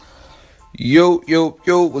Yo,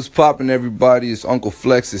 what's poppin', everybody? It's Uncle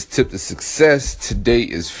Flex's Tip to Success. Today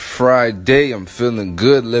is Friday. I'm feeling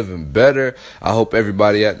good, living better. I hope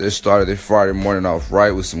everybody out there started their Friday morning off right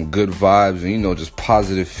with some good vibes and, just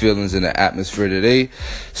positive feelings in the atmosphere today.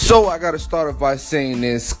 So I gotta start off by saying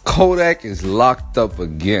this. Kodak is locked up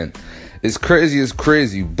again. It's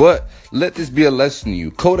crazy, but let this be a lesson to you.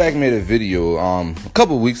 Kodak made a video a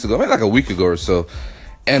couple weeks ago, maybe like a week ago or so,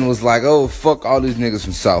 and was like, oh, fuck all these niggas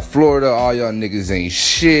from South Florida, all y'all niggas ain't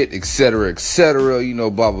shit, etc.,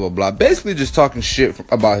 blah, blah, blah. Basically just talking shit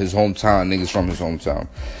about his hometown, niggas from his hometown.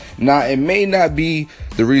 Now, it may not be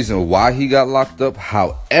the reason why he got locked up.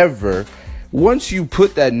 However, once you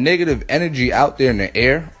put that negative energy out there in the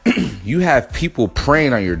air, you have people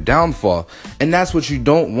preying on your downfall, and that's what you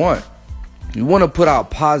don't want. You want to put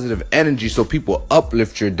out positive energy so people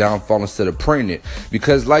uplift your downfall instead of praying it.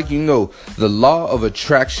 Because the law of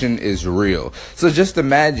attraction is real. So just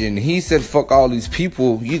imagine, he said, fuck all these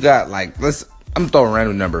people. You got I'm throwing a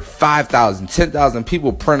random number, 5,000, 10,000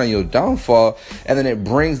 people praying on your downfall. And then it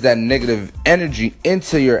brings that negative energy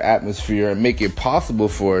into your atmosphere and make it possible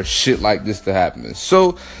for shit like this to happen.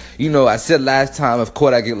 So, I said last time, if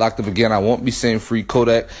Kodak get locked up again, I won't be saying free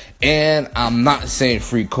Kodak. And I'm not saying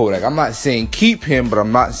free Kodak. I'm not saying keep him, but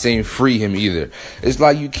I'm not saying free him either. It's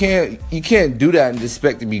like you can't do that and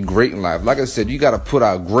expect to be great in life. Like I said, you got to put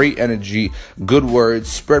out great energy, good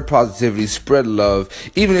words, spread positivity, spread love.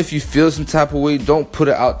 Even if you feel some type of way, don't put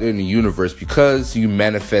it out there in the universe, because you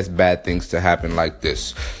manifest bad things to happen like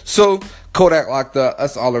this. So Kodak locked up.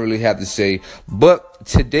 That's all I really have to say. But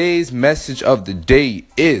today's message of the day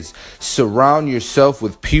is surround yourself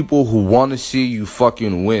with people who want to see you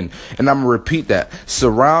fucking win. And I'm going to repeat that.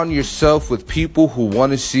 Surround yourself with people who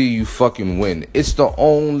want to see you fucking win. It's the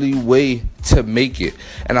only way to make it.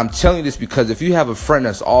 And I'm telling you this because if you have a friend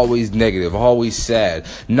that's always negative, always sad,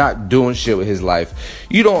 not doing shit with his life,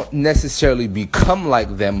 you don't necessarily become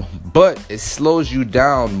like them, but it slows you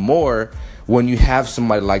down more when you have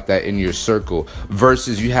somebody like that in your circle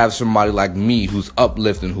versus you have somebody like me who's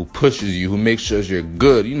uplifting, who pushes you, who makes sure you're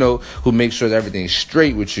good, who makes sure that everything's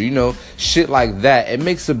straight with you, shit like that. It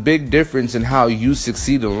makes a big difference in how you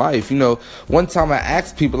succeed in life. One time I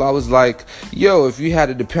asked people, I was like, yo, if you had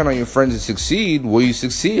to depend on your friends to succeed, will you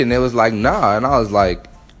succeed? And they was like, nah. And I was like,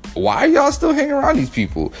 why are y'all still hanging around these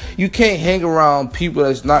people? You can't hang around people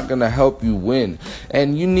that's not going to help you win.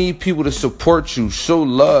 And you need people to support you, show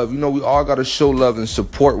love. We all got to show love and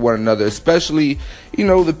support one another, especially,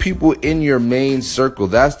 the people in your main circle.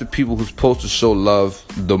 That's the people who's supposed to show love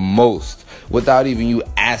the most without even you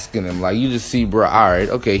asking them. Like, you just see, bro, all right,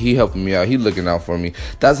 okay, he helping me out. He looking out for me.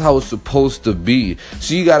 That's how it's supposed to be.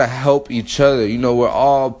 So you got to help each other. We're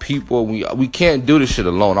all people. We can't do this shit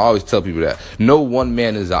alone. I always tell people that. No one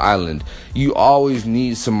man is an island. You always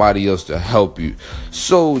need somebody else to help you.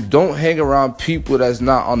 So don't hang around people that's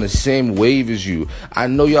not on the same wave as you. I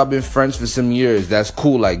know y'all been friends for some years. That's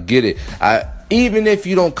cool. I get it. Even if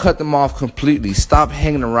you don't cut them off completely, stop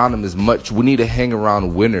hanging around them as much. We need to hang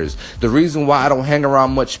around winners. The reason why I don't hang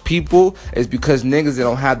around much people is because niggas that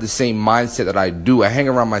don't have the same mindset that I do. I hang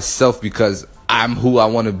around myself because I'm who I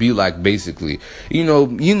want to be like, basically.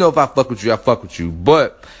 If I fuck with you, I fuck with you.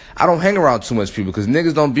 But I don't hang around too much people because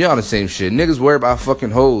niggas don't be on the same shit. Niggas worry about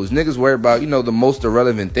fucking hoes. Niggas worry about, the most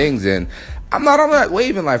irrelevant things. And I'm not on that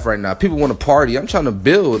wave in life right now. People want to party. I'm trying to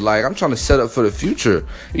build. I'm trying to set up for the future,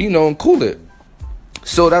 and cool it.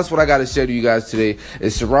 So that's what I got to say to you guys today,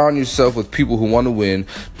 is surround yourself with people who want to win.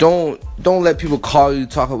 Don't let people call you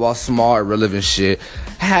to talk about small, irrelevant shit.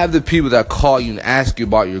 Have the people that call you and ask you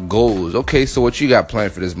about your goals. Okay, so what you got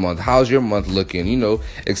planned for this month? How's your month looking?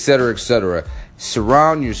 Etc., etc.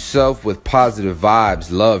 Surround yourself with positive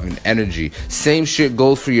vibes, love, and energy. Same shit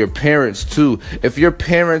goes for your parents, too. If your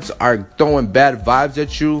parents are throwing bad vibes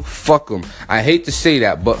at you, fuck them. I hate to say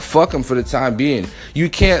that, but fuck them for the time being. You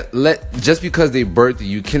can't just because they birthed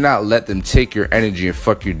you cannot let them take your energy and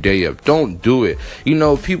fuck your day up. Don't do it.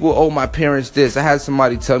 People, oh, my parents this. I had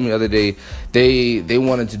somebody tell me the other day, they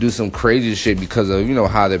wanted to do some crazy shit because of,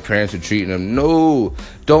 how their parents are treating them. No,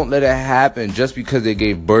 don't let it happen. Just because they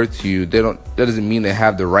gave birth to you, that doesn't mean they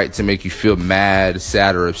have the right to make you feel mad,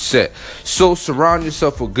 sad, or upset. So surround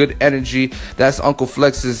yourself with good energy. That's Uncle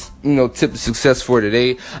Flex's, tip to success for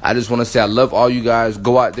today. I just want to say I love all you guys.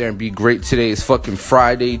 Go out there and be great. Today is fucking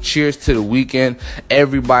Friday. Cheers to the weekend.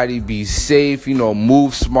 Everybody be safe.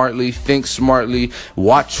 Move smartly, think smartly,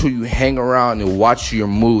 watch who you hang around, and watch your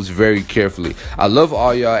moves very carefully. I love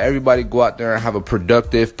all y'all. Everybody go out there and have a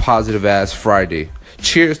productive, positive ass Friday.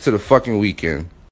 Cheers to the fucking weekend.